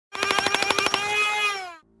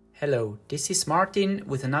Hello, this is Martin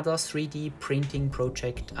with another 3D printing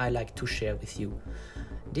project I like to share with you.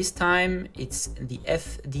 This time it's the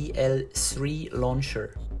FDL-3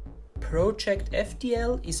 launcher. Project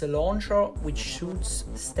FDL is a launcher which shoots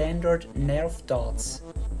standard Nerf darts.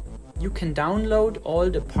 You can download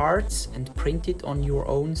all the parts and print it on your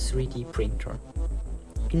own 3D printer.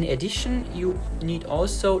 In addition, you need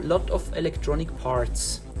also a lot of electronic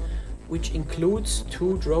parts, which includes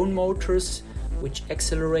 2 drone motors which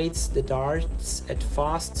accelerates the darts at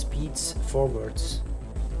fast speeds forwards.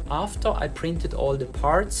 After I printed all the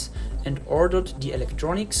parts and ordered the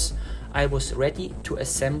electronics, I was ready to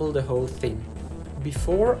assemble the whole thing.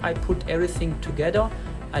 Before I put everything together,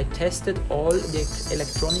 I tested all the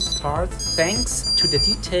electronic parts. Thanks to the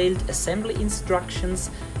detailed assembly instructions,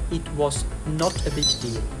 it was not a big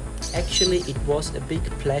deal. Actually, it was a big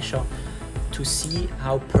pleasure to see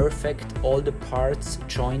how perfect all the parts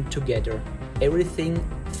joined together. Everything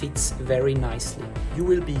fits very nicely. You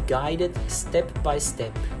will be guided step by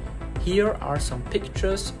step. Here are some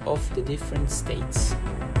pictures of the different states.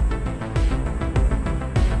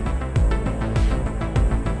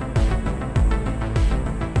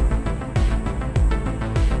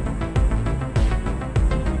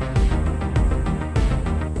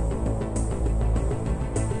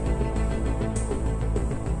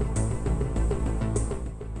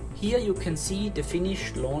 Here you can see the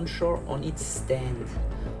finished launcher on its stand.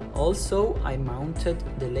 Also, I mounted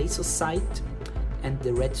the laser sight and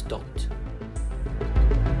the red dot.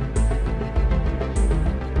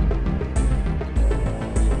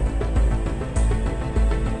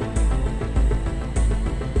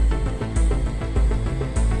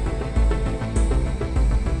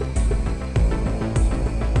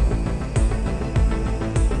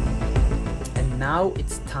 And now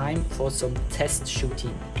it's time for some test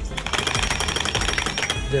shooting.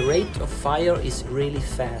 The rate of fire is really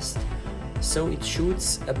fast, so it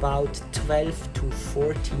shoots about 12 to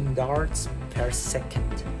 14 darts per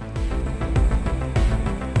second.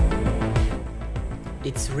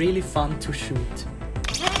 It's really fun to shoot.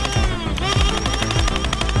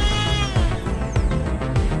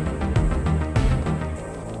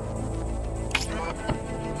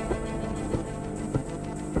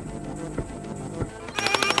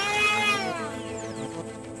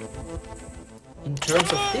 In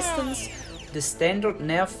terms of distance, the standard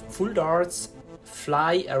Nerf full darts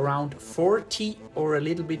fly around 40 or a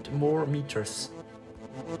little bit more meters.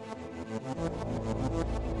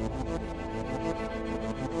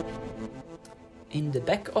 In the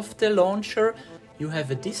back of the launcher you have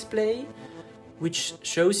a display which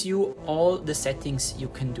shows you all the settings you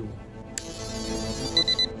can do.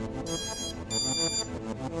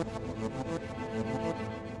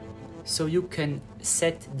 So you can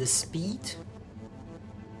set the speed,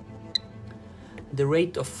 the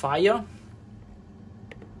rate of fire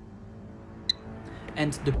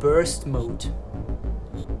and the burst mode.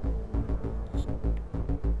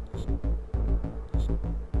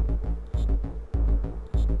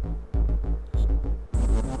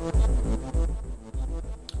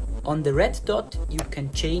 On the red dot you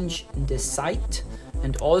can change the sight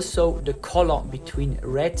and also the color between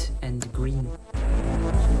red and green.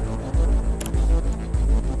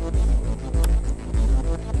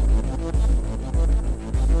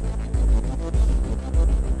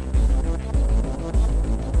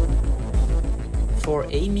 For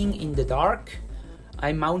aiming in the dark,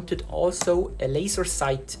 I mounted also a laser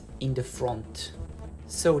sight in the front.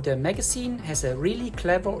 So the magazine has a really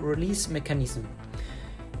clever release mechanism.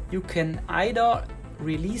 You can either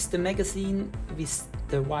release the magazine with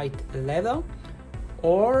the white lever,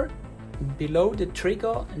 or below the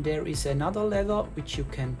trigger there is another lever which you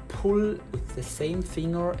can pull with the same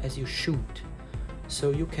finger as you shoot.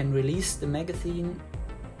 So you can release the magazine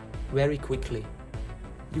very quickly.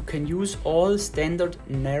 You can use all standard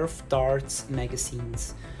Nerf darts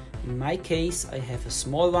magazines. In my case, I have a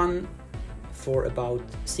small one for about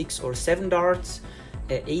 6 or 7 darts,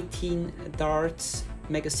 a 18 darts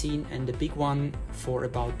magazine and a big one for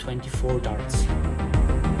about 24 darts.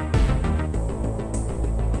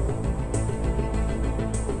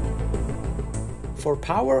 For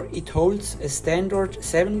power, it holds a standard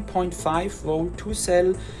 7.5 volt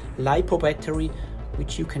 2-cell LiPo battery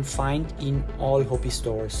which you can find in all hobby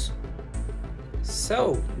stores.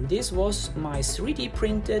 So, this was my 3D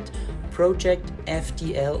printed Project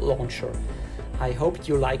FDL launcher. I hope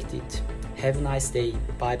you liked it. Have a nice day.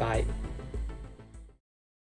 Bye bye.